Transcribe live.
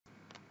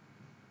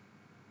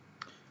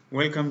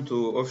Welcome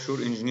to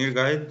Offshore Engineer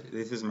Guide.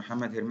 This is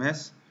Mohammed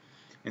Hermas.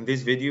 In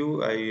this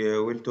video, I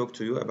will talk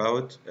to you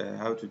about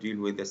how to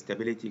deal with the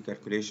stability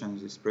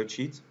calculations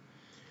spreadsheet.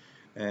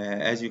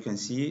 As you can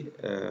see,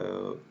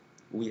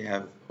 we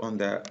have on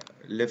the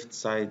left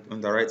side,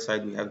 on the right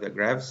side, we have the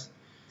graphs.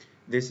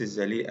 This is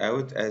the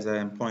layout as I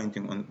am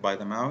pointing on by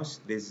the mouse.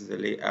 This is the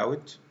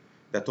layout,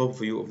 the top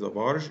view of the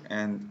barge,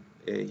 and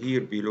here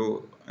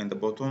below in the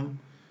bottom,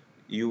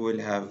 you will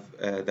have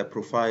the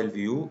profile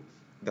view,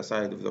 the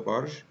side of the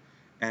barge,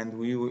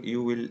 and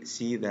you will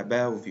see the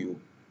bow view.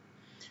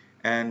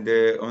 And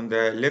on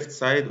the left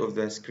side of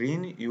the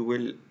screen, you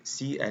will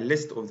see a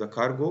list of the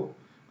cargo.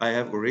 I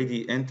have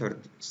already entered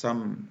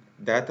some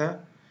data,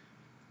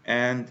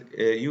 and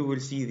you will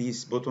see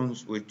these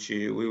buttons which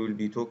we will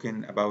be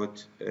talking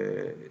about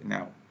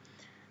now.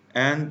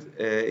 And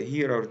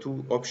here are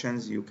two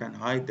options. You can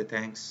hide the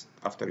tanks.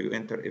 After you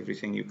enter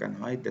everything, you can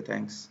hide the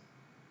tanks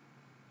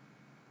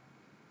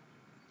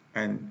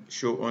and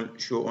show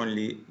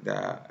only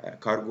the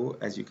cargo,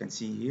 as you can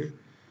see here,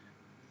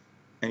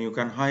 and you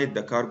can hide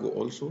the cargo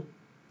also.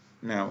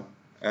 Now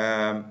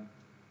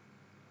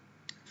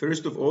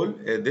first of all,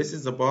 this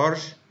is the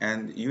barge,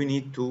 and you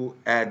need to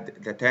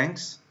add the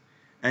tanks,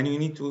 and you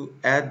need to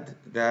add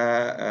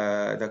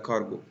the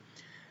cargo,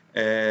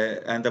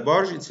 and the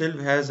barge itself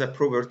has a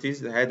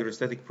properties, the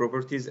hydrostatic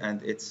properties,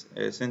 and its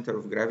center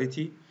of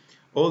gravity.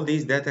 All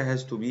these data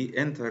has to be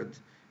entered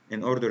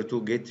in order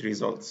to get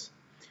results.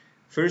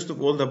 First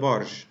of all, the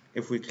barge.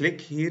 If we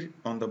click here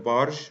on the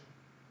barge,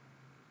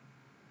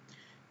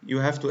 you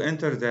have to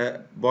enter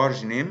the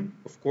barge name.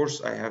 Of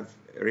course, I have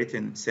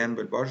written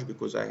sample barge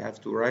because I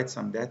have to write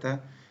some data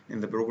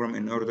in the program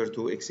in order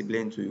to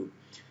explain to you.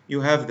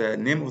 You have the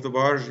name of the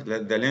barge,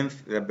 the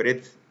length, the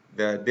breadth,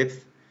 the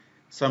depth,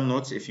 some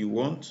notes if you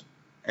want,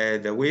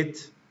 the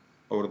weight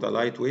or the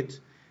light weight,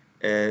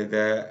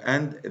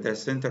 and the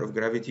center of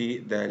gravity,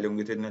 the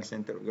longitudinal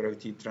center of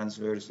gravity,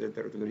 transverse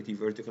center of gravity,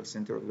 vertical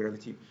center of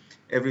gravity.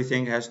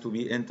 Everything has to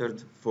be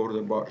entered for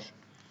the barge.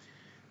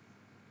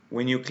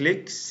 When you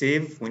click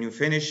save, when you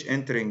finish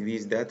entering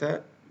these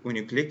data, when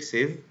you click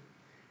save,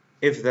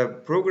 if the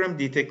program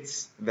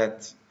detects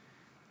that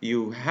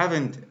you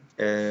haven't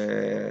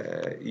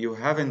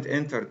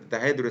entered the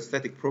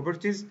hydrostatic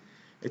properties,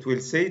 it will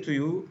say to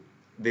you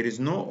there is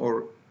no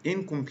or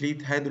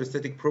incomplete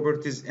hydrostatic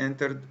properties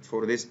entered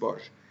for this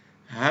barge.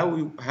 How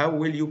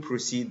will you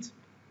proceed?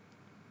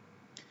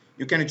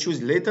 You can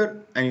choose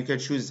later, and you can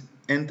choose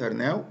enter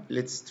now.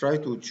 Let's try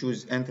to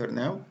choose enter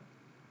now.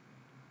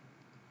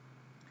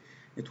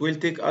 It will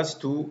take us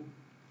to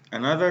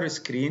another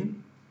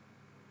screen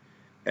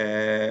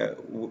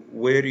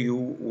where you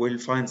will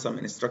find some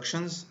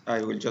instructions.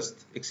 I will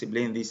just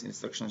explain these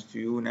instructions to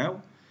you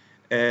now.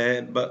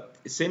 But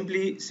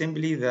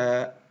simply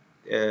the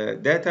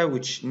data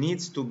which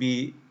needs to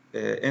be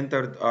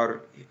entered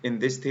are in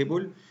this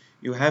table.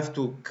 You have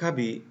to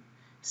copy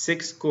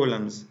 6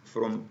 columns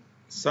from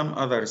some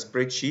other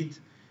spreadsheet.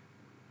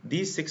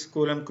 These 6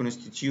 columns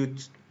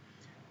constitute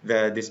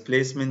the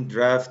displacement,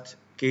 draft,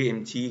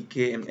 KMT,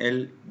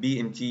 KML,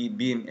 BMT,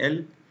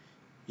 BML.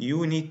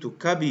 You need to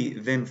copy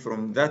them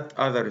from that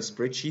other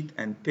spreadsheet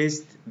and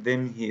paste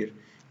them here.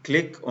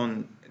 Click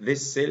on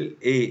this cell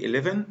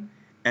A11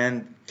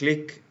 and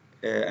click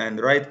and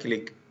right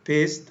click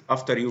paste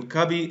after you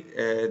copy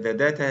the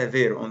data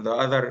there on the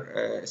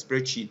other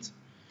spreadsheet,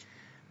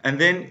 and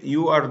then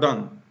you are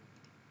done.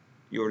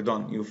 You're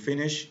done. You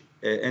finish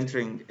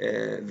entering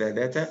the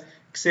data,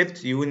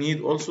 except you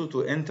need also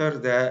to enter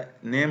the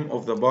name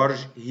of the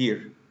barge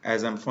here,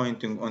 as I'm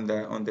pointing on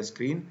the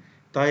screen.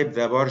 Type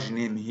the barge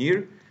name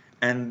here,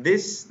 and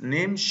this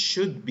name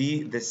should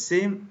be the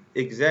same,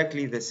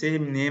 exactly the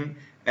same name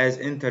as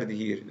entered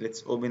here.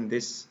 Let's open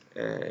this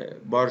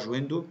barge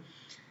window.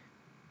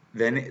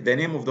 The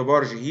name of the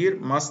barge here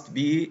must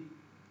be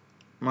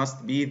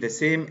the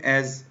same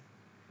as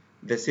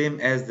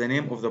the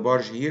name of the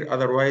barge here.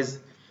 Otherwise,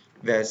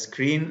 this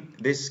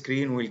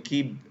screen will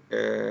keep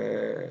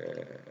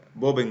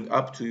bobbing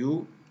up to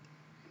you.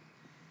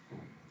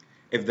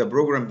 If the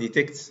program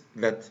detects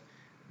that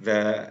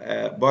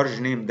the barge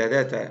name, the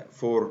data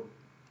for,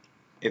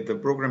 if the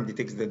program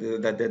detects that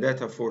the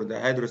data for the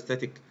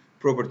hydrostatic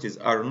properties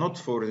are not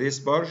for this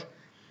barge,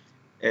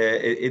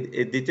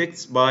 it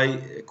detects by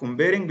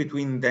comparing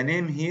between the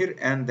name here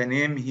and the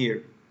name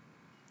here.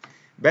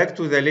 Back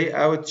to the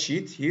layout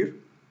sheet here.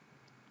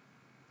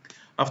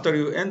 After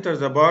you enter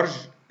the barge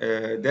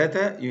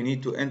data, you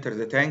need to enter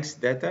the tanks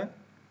data.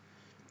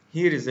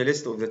 Here is the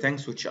list of the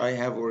tanks which I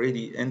have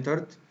already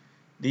entered.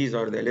 These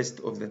are the list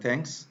of the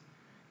tanks.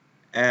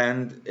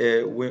 And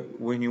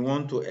when you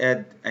want to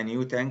add a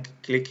new tank,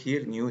 click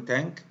here, new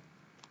tank.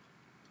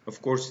 Of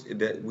course,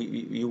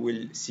 you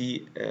will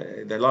see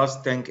the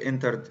last tank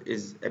entered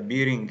is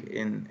appearing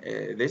in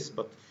this,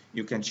 but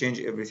you can change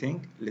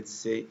everything. Let's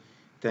say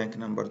tank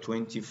number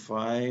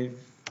 25.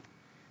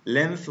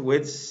 Length,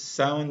 width,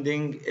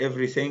 sounding,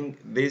 everything.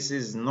 This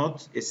is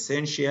not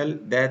essential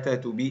data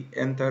to be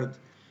entered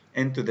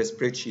into the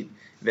spreadsheet.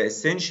 The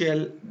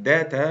essential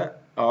data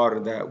are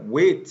the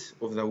weight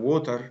of the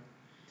water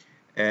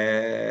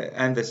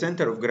and the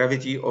center of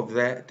gravity of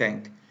the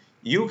tank.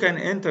 You can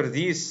enter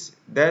these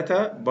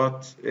data,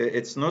 but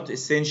it's not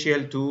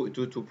essential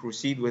to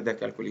proceed with the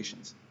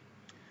calculations.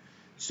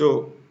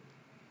 So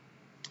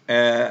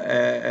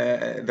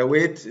the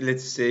weight,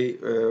 let's say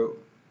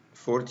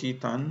 40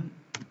 ton.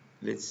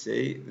 Let's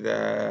say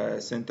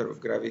the center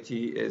of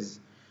gravity is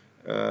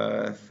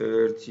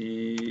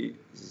 30,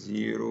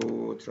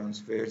 0,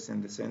 transverse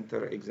in the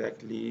center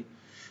exactly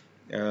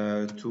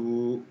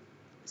to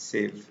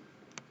save.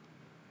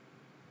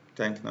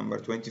 Tank number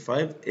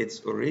 25,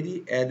 it's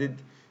already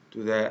added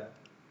to the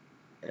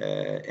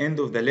end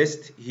of the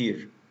list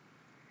here.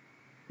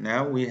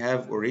 Now we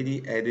have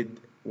already added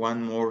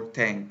one more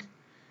tank.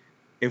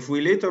 If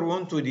we later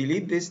want to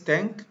delete this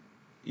tank,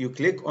 you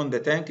click on the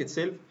tank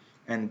itself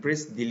and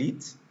press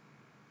delete,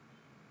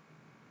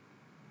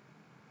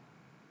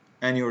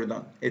 and you're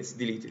done. It's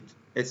deleted.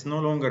 It's no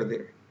longer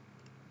there.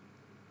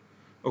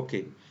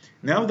 Okay,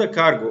 now the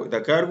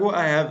cargo,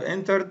 I have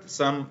entered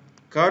some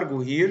cargo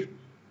here.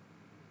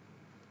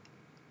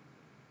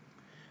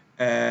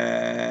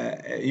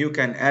 You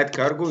can add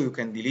cargo, you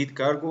can delete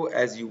cargo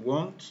as you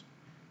want.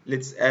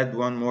 Let's add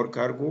one more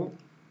cargo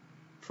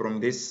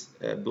from this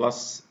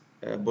plus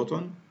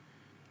button.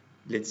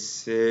 Let's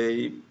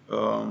say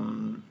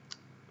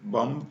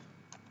bump.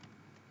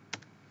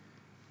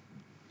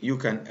 You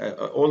can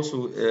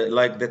also,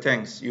 like the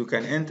tanks, you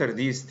can enter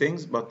these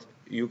things, but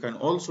you can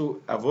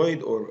also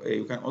avoid, or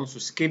you can also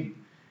skip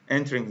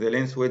entering the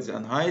length, width,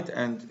 and height,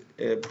 and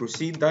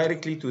proceed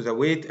directly to the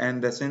weight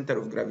and the center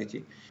of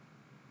gravity.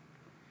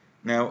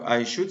 Now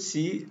I should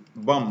see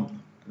bump.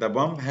 The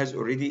bump has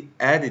already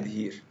added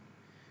here.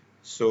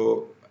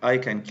 So I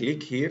can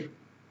click here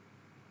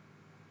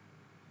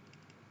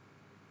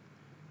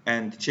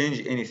and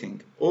change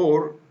anything.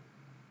 Or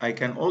I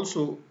can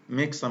also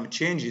make some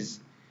changes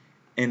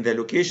in the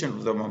location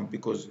of the bump,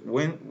 because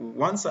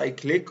once I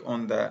click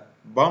on the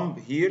bump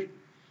here,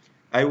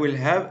 I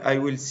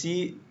will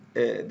see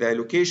the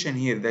location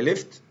here. The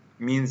left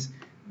means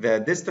the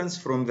distance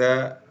from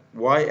the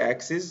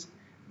y-axis.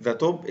 The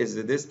top is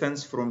the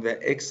distance from the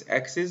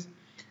x-axis.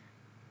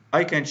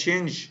 I can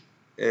change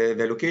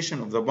the location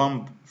of the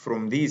bump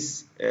from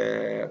these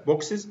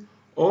boxes,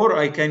 or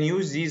I can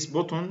use these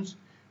buttons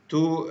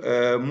to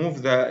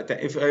move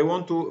if I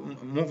want to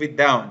move it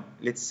down.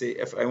 Let's say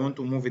if I want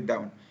to move it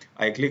down,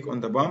 I click on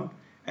the bump,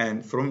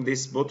 and from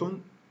this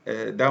button,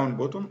 down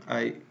button,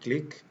 I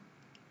click.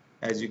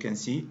 As you can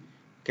see,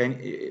 can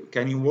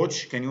you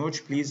watch? Can you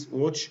watch? Please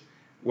watch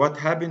what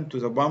happened to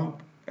the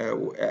bump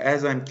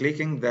as I'm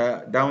clicking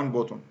the down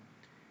button.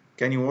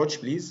 Can you watch,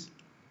 please?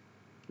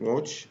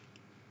 Watch.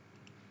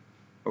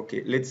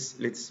 Okay, let's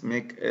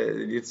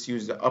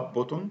use the up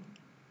button.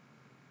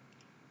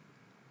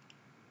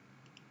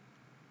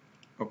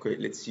 Okay,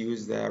 let's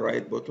use the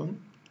right button.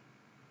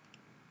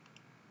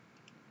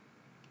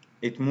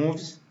 It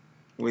moves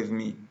with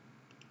me.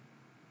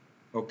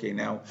 Okay,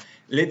 now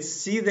let's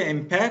see the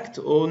impact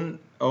on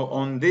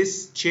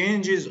this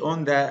changes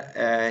on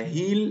the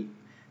heel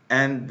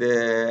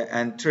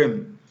and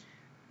trim.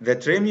 The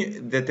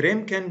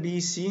trim can be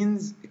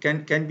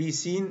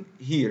seen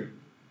here,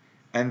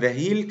 and the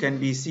heel can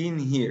be seen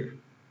here.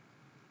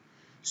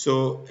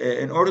 So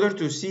in order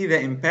to see the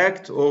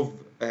impact of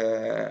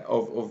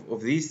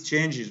these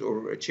changes,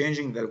 or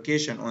changing the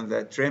location on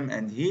the trim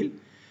and heel,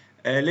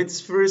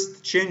 let's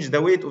first change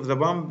the weight of the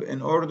bump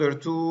in order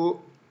to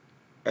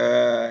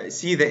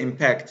see the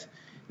impact.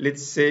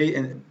 Let's say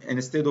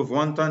instead of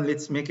 1 ton,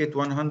 let's make it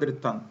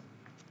 100 ton.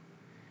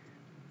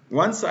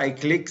 Once I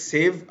click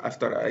save,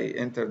 after I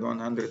entered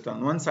 100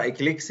 ton, once I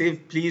click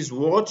save, please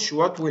watch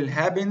what will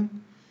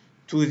happen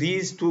to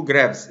these two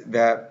graphs,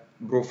 the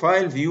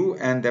profile view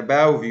and the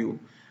bow view.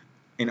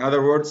 In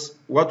other words,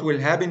 what will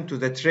happen to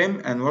the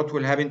trim and what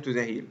will happen to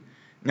the heel.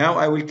 Now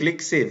I will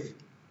click save.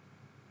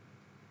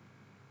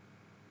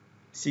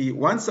 See,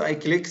 once I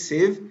click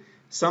save,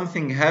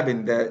 something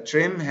happened. The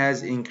trim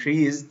has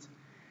increased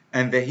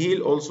and the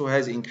heel also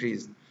has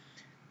increased.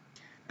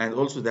 And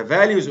also the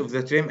values of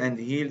the trim and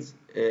heels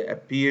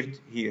appeared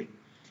here.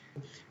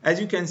 As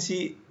you can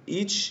see,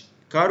 each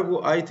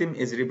cargo item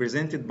is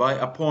represented by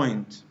a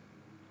point.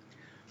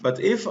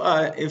 But if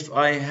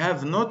I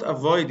have not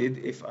avoided,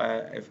 if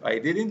I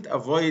didn't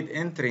avoid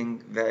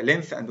entering the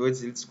length and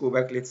width, let's go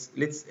back.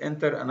 Let's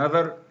enter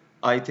another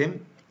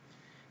item.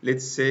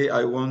 Let's say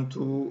I want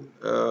to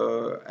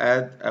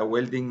add a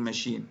welding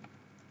machine.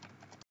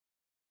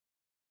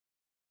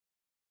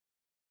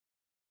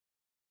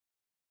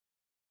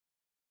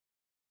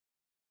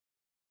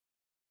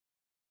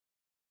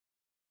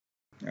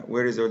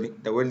 Where is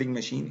the welding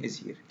machine? Is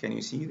here. Can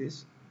you see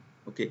this?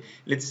 Okay,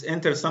 let's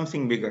enter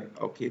something bigger.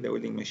 Okay, the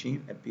welding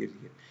machine appeared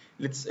here.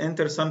 Let's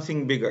enter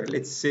something bigger.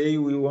 Let's say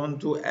we want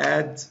to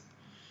add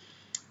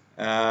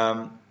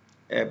a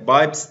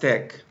pipe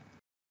stack.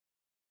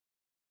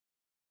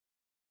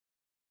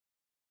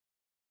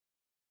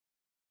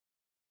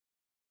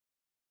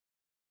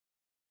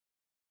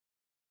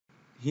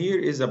 Here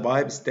is a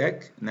pipe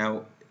stack.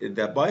 Now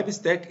the pipe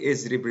stack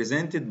is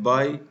represented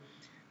by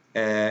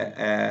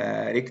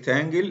a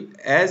rectangle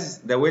as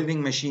the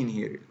welding machine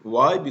here.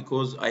 Why?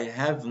 Because I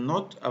have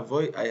not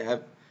avoid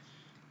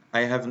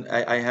I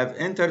have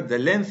entered the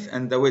length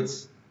and the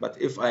width, but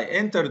if I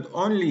entered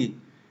only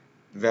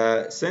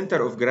the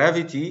center of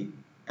gravity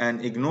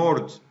and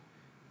ignored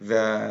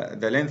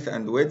the length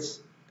and width,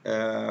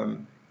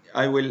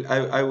 I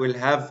will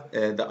have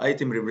the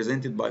item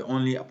represented by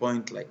only a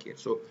point like here.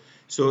 So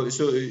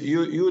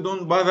you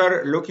don't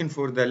bother looking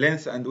for the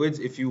length and width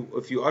if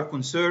you are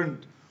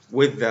concerned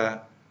with the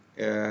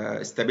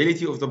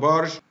stability of the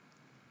barge.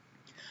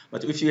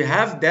 But if you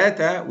have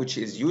data, which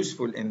is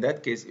useful in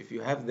that case, if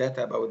you have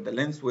data about the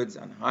length, width,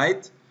 and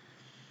height,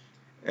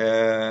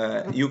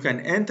 you can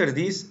enter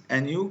these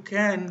and you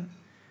can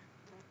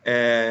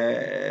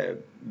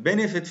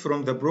benefit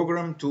from the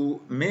program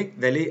to make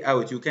the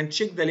layout. You can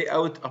check the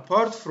layout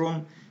apart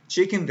from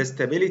checking the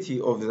stability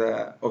of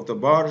the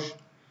barge.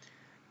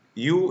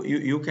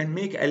 You can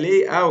make a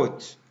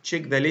layout,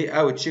 check the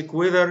layout, check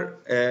whether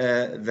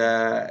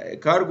the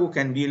cargo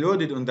can be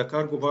loaded on the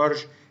cargo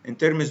barge in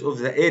terms of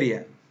the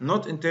area,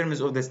 not in terms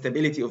of the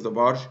stability of the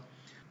barge.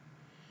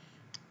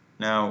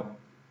 Now,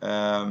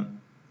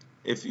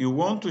 if you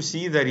want to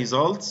see the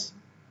results,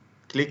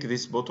 click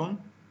this button.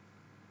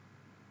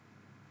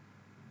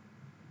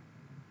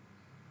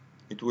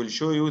 It will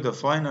show you the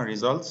final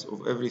results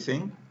of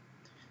everything.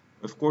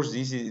 Of course,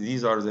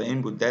 these are the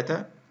input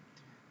data,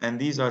 and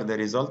these are the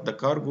result. The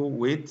cargo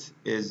weight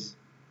is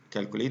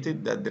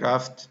calculated, the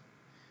draft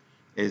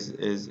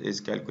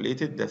is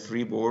calculated, the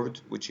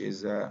freeboard, which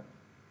is the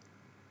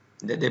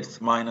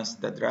depth minus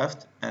the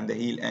draft, and the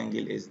heel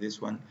angle is this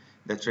one,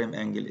 the trim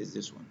angle is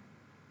this one.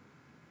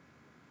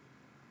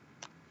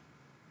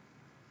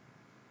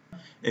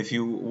 If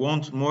you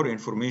want more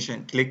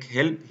information, click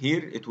help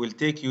here. It will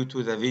take you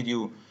to the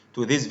video,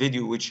 to this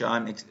video which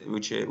I'm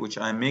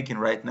making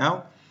right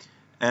now,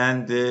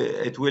 and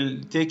it will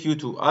take you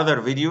to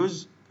other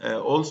videos.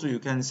 Also, you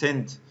can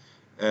send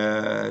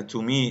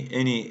to me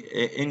any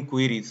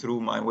inquiry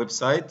through my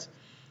website,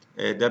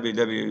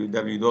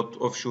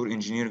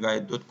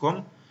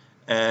 www.offshoreengineerguide.com.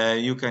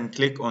 You can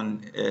click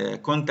on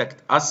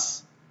contact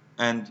us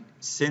and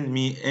send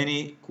me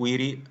any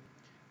query.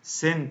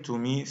 Send to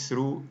me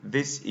through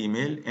this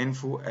email,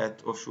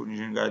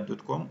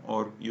 info@offshoreengineerguide.com,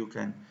 or you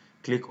can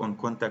click on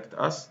contact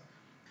us.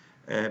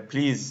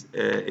 Please,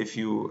 if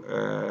you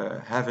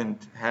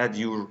haven't had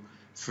your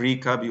free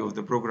copy of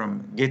the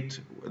program, get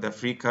the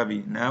free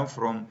copy now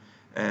from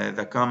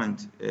the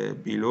comment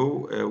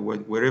below,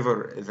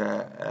 wherever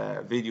the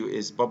video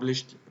is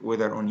published,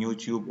 whether on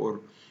YouTube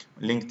or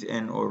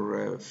LinkedIn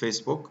or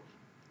Facebook.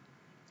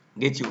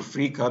 Get your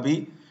free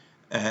copy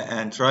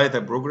and try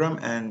the program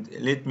and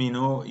let me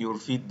know your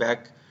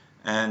feedback,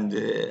 and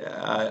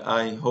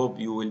I hope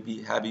you will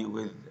be happy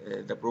with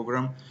the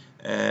program.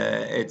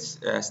 It's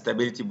a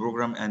stability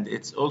program, and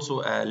it's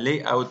also a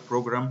layout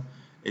program.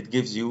 It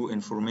gives you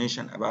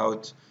information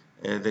about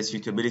the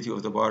suitability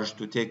of the barge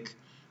to take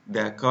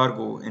the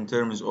cargo in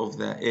terms of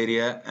the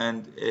area,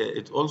 and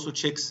it also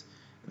checks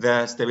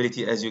the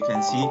stability. As you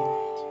can see,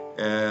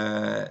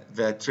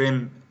 the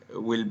trim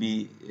will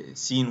be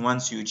seen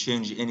once you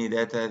change any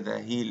data. The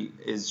heel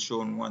is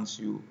shown once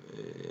you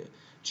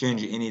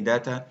change any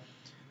data.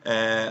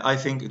 I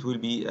think it will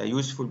be a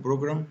useful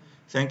program.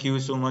 Thank you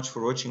so much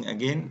for watching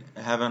again.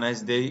 Have a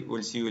nice day.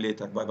 We'll see you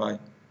later. Bye bye.